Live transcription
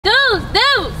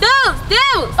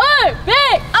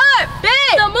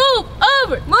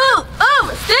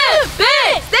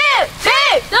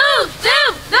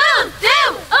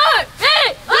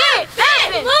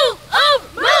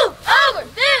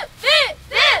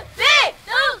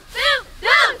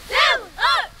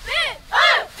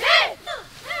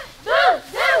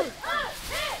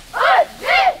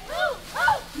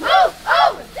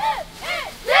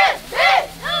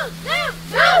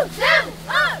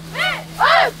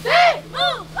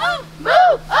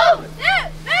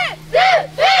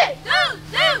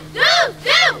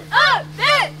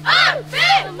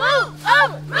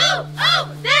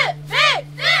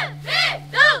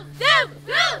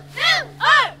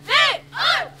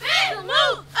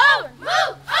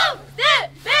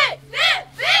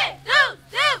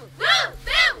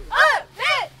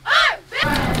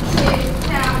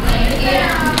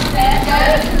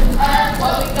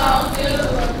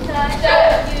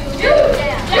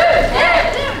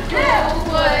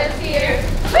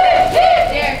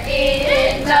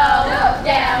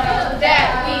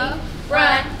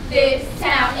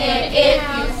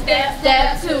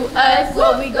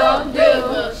what we gon' do?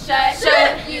 We'll shut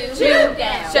you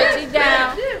down. Shut you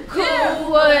down.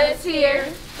 Cool Woods here.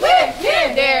 We're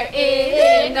here. There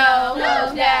is no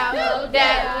doubt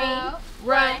that we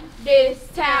run this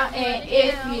town, and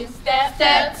if you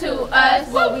step to us,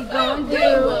 what we gon' do?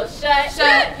 We'll shut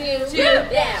you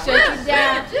down. Shut you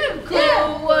down.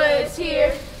 Cool Woods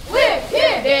here. We're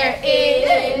here. There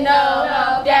is no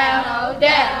doubt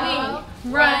that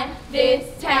we run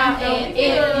this town, and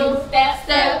if you step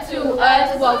to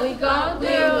us, what we gon' do?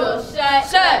 We'll shut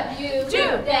you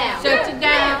down. Shut you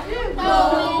down.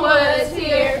 Cool Woods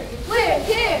here. We're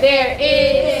here. There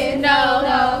is no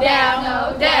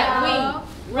doubt that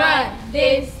we run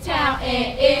this town,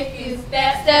 and if you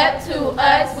step to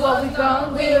us, what we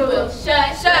gon' do? We'll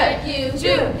shut you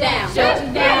down. Shut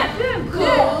you down.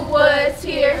 Cool Woods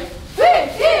here. We're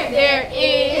here. There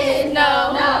is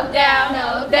no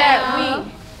doubt that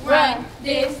we run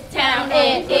this town,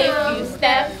 and if you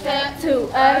step to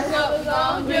us, what we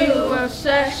gon' do? We'll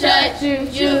shut you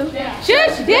down.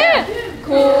 Shut you down.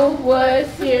 Cool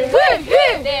Woods here. We're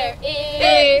here. There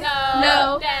is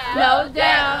no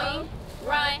doubt we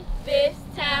run this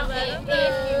town, and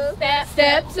if you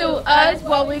step to us,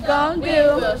 what we gon' do?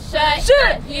 We'll shut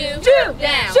you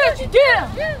down. Shut you down.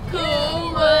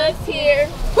 Cool Woods here.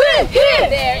 We're here.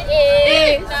 There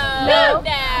is no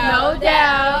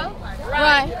doubt.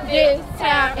 Run this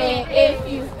town, and if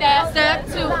you step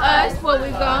to us, what we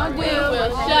gon' do?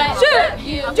 We'll shut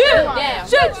you down.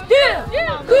 Shut you down.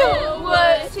 Cool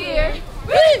Woods here.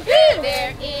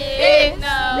 There is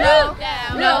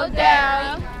no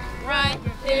doubt. Run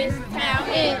this town,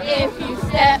 and if you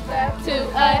step to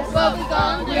us, what we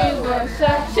gon' do? We'll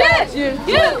shut you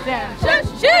down. Shut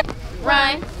you.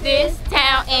 Run this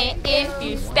town, and if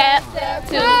you step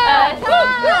to us,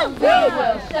 we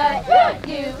will shut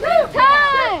you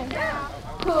down.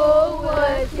 Cool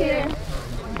Woods here.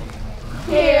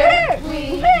 Here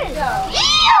we go.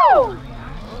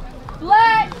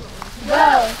 Let's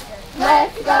go.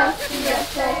 Let's go.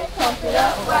 CSA, pump it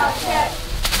up, Wildcat.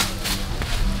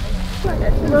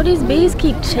 Bro, these bees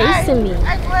keep chasing me.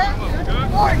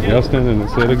 Y'all standing and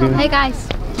say it again? Hey guys,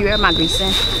 can you rub my grease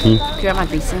in? Can you rub my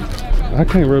grease in? I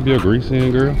can't rub your grease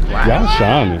in, girl. Y'all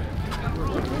shiny.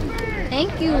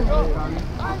 Thank you.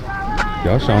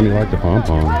 Y'all shiny like the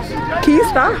pom-poms. Can you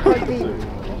stop? Make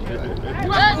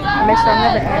sure I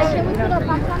never ask you.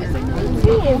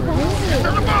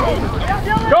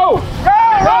 Go!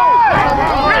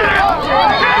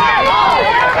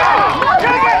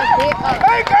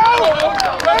 Hey, go!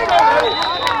 Let's go!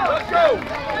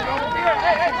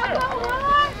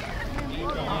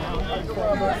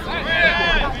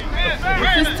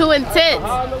 This is too intense.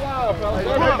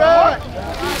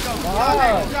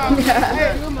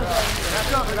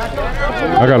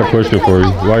 I got a question for you.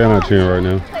 Why y'all not cheering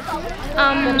right now?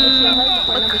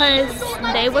 Because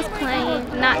they was playing,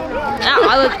 not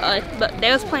all of us, but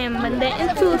they was playing Monday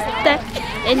and Tuesday,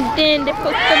 and then they're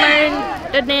supposed to learn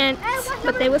the dance,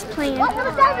 but they was playing.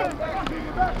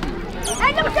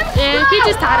 And he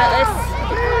just tired of us.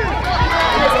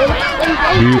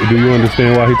 Do you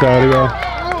understand why he tired of y'all?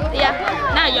 Yeah,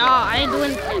 not y'all. I ain't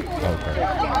doing anything. Okay.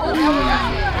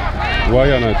 Why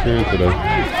y'all not cheering today?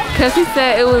 Because he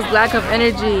said it was lack of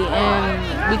energy,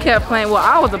 and we kept playing. Well,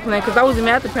 I wasn't playing because I wasn't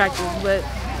at the practice, but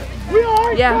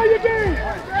yeah,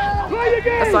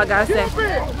 that's all I gotta say.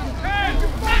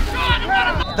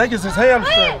 I think it's his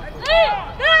hamstring.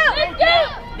 Let's go,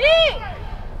 big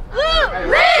blue.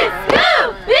 Let's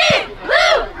go, big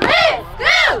blue. Let's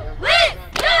go, let's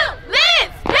go,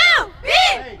 let's go,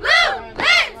 big blue.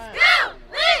 Let's go,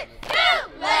 let's go,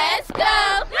 let's go,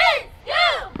 let's go,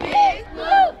 big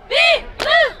blue, big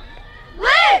blue.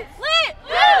 Let's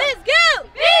go,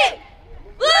 big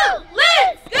blue.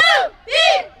 Let's go,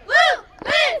 big blue.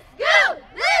 Let's go,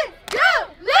 let's go,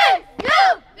 let's go,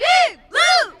 big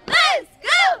blue. Let's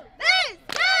go, let's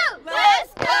go,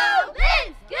 let's go,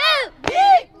 let's go,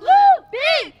 big blue,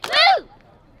 big blue.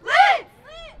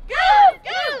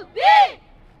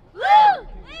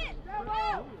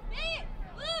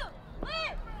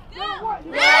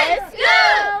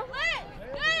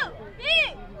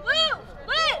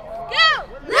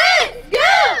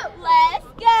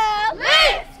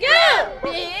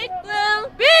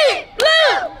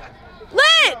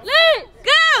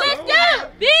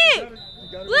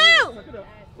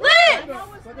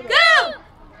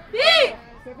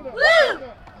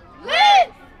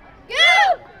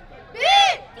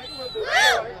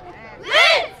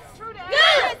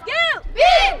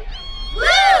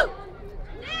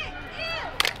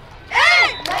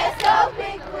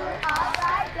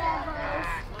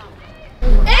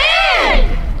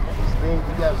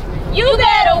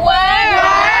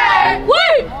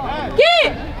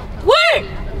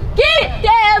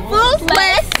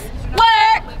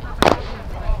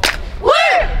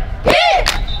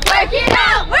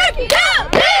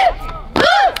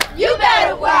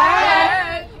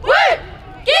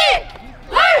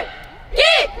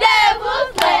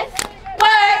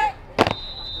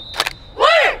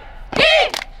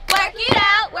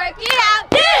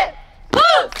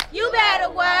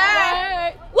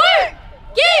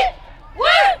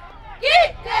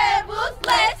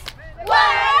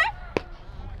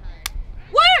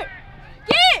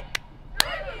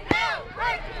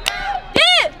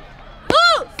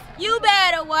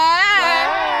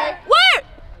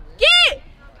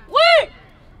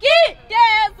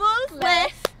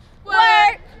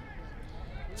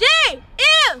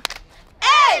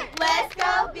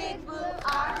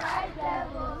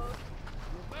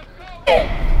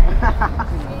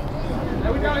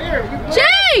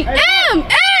 JMA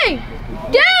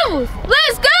Devils,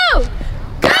 let's go!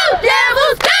 Go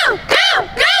Devils, go! Go!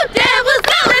 Go Devils,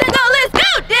 go! Let's go! Let's go!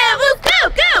 Devils, go!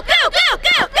 Go! Go! Go!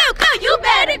 Go! Go! Go! You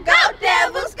better go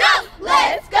Devils, go!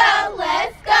 Let's go!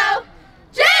 Let's go!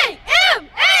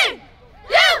 JMA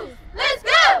Devils, let's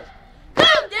go! Go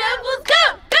Devils,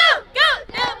 go! Go! Go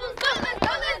Devils, go! Let's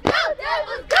go! Let's go!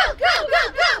 Devils, go! Go! Go! Go!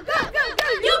 Go! Go! Go!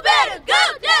 You better go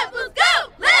Devils,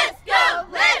 go! Let's go!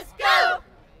 Let's go!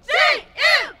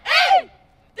 JMA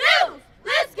Devils,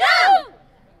 let's go!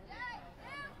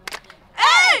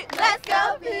 Hey, let's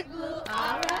go, Big Blue.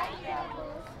 All right.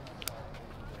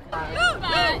 Who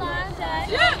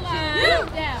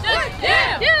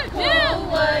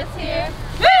was here?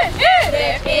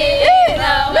 There is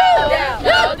no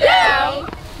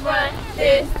doubt. Run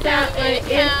this town, and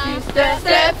if you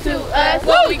step to us,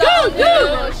 what we gon' do?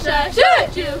 We'll shut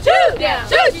you down.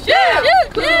 Shut you down.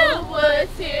 Who was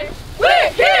here? We're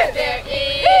here. There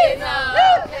is no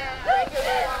doubt.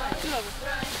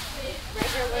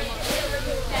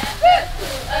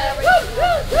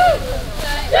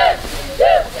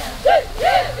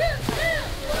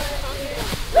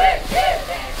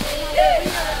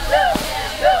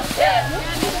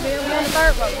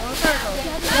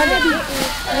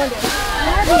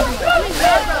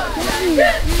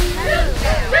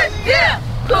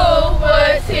 Who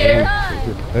was here?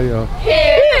 Hey y'all.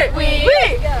 Here we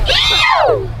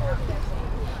go.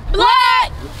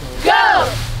 Black, go.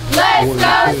 Let's go,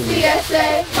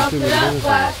 CSA. Pump it up,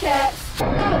 Wildcats.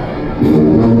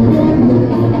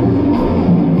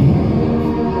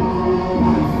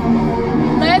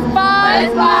 Let's bomb.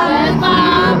 Let's bomb. Let's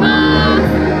bomb.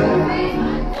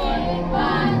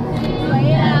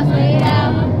 Play it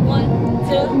out. 1,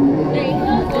 2, 3, 4.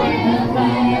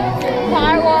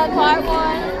 Part one. Part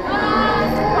one.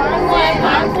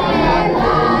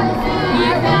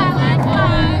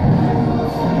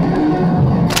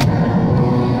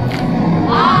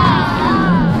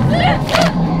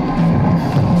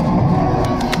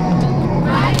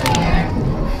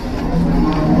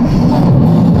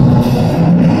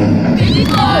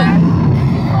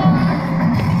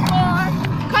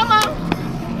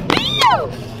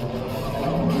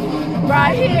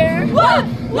 Right here. What?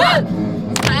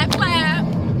 Clap, clap.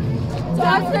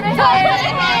 Toss to the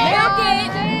head. Milk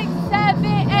it. 6,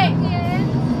 7, 8.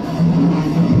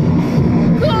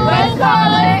 Cool. Let's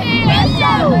call it. Let's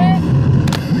show it.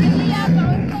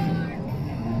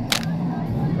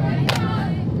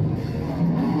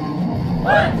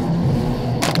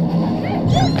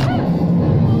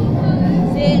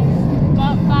 6,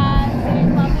 5,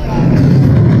 6, 5.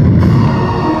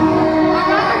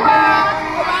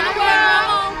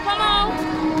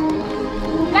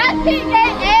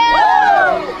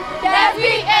 That's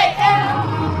P-A-L.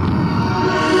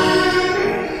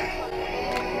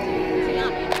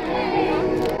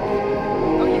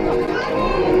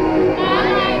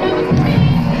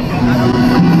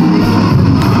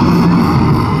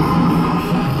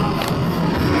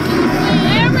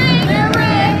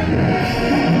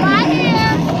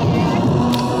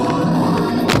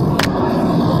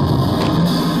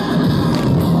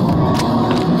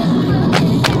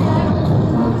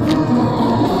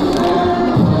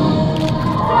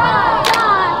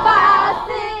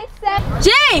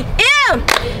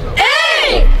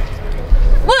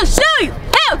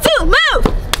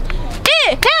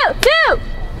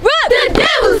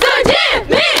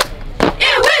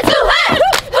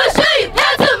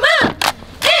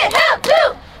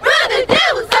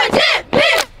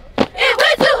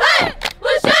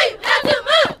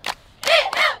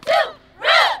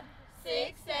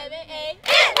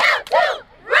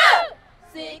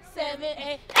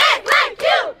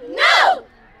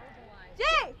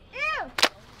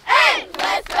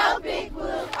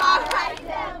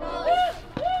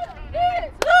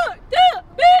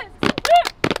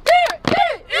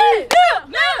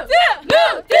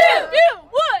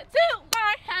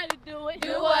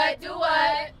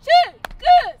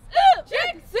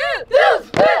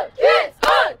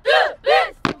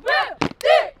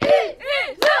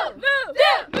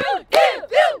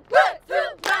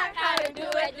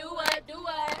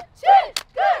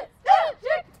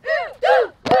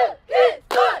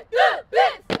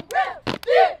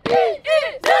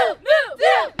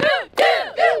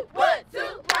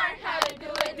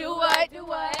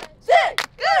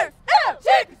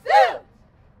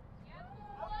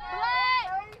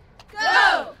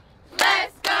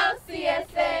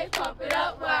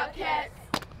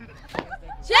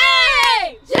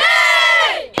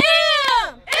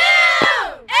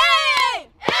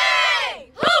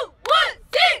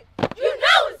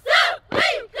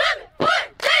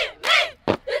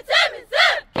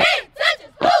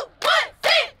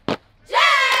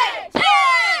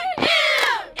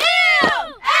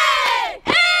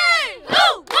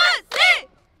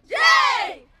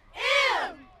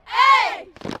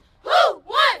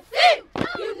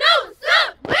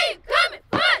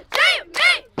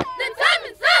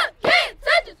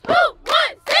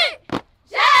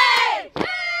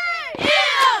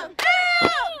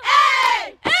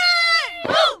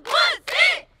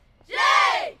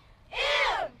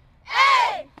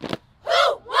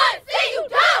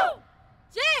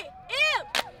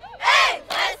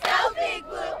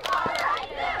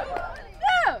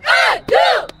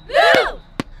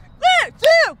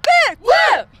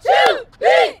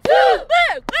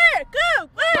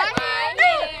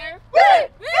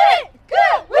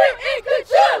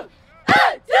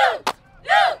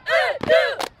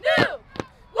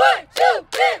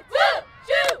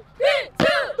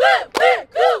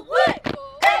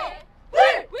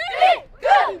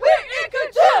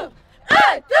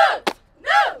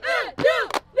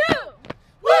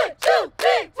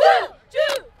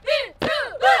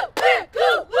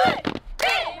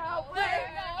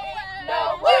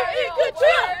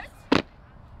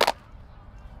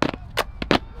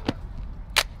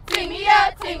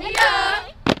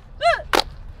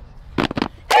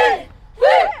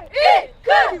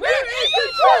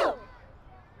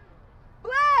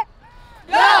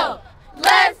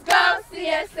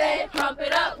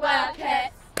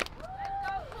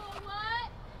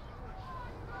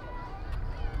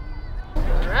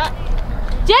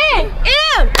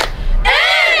 JMA.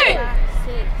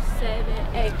 6,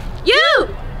 7, 8. You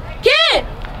can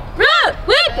run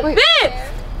with the Bibs.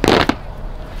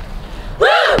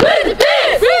 Run with the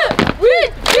Bibs. Run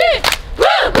with the Bibs.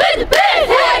 Run with the Bibs.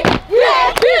 Hey,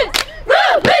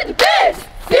 run with the Bibs.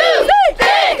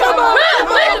 Come on, run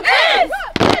with the Bibs.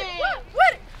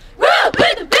 Run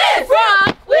with the Bibs.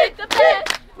 Run with the Bibs.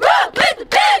 Run with the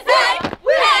Bibs. Hey,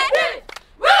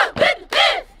 run with the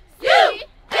Bibs. You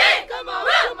can come on,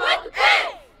 run with the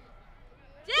Bibs.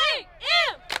 JMA.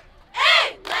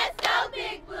 Let's go,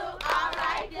 Big Blue. All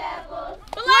right, Devils.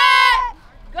 Black.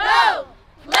 Go.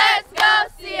 Let's go,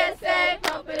 CSA.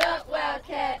 Pump it up,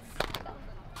 Wildcats.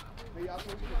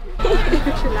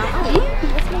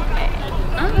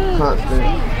 Constant.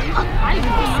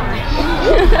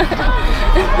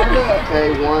 Okay,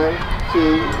 1,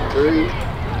 2, 3.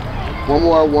 One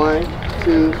more, 1,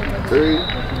 2, 3.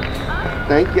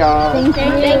 Thank y'all. Thank you.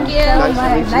 Thank you. Nice to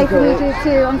meet you, Nice to meet Coach. you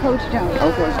too. I'm Coach Jones.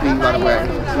 I'm Coach B, by the way.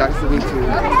 Nice to meet you.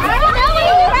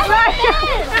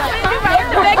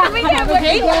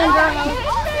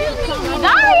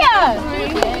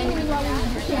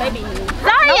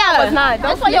 Zaria was not.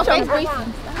 That's why your face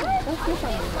recent.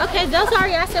 Okay, those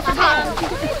Zaria. I said for time.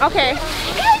 Okay.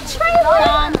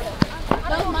 Time.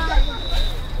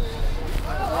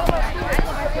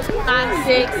 5,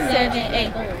 6, 7,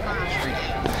 8.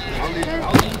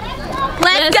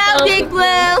 Let's go, Big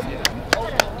Blue.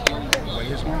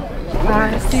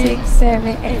 5, 6, 7,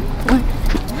 8.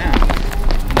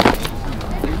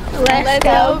 Let's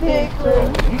go, Big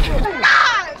Blue.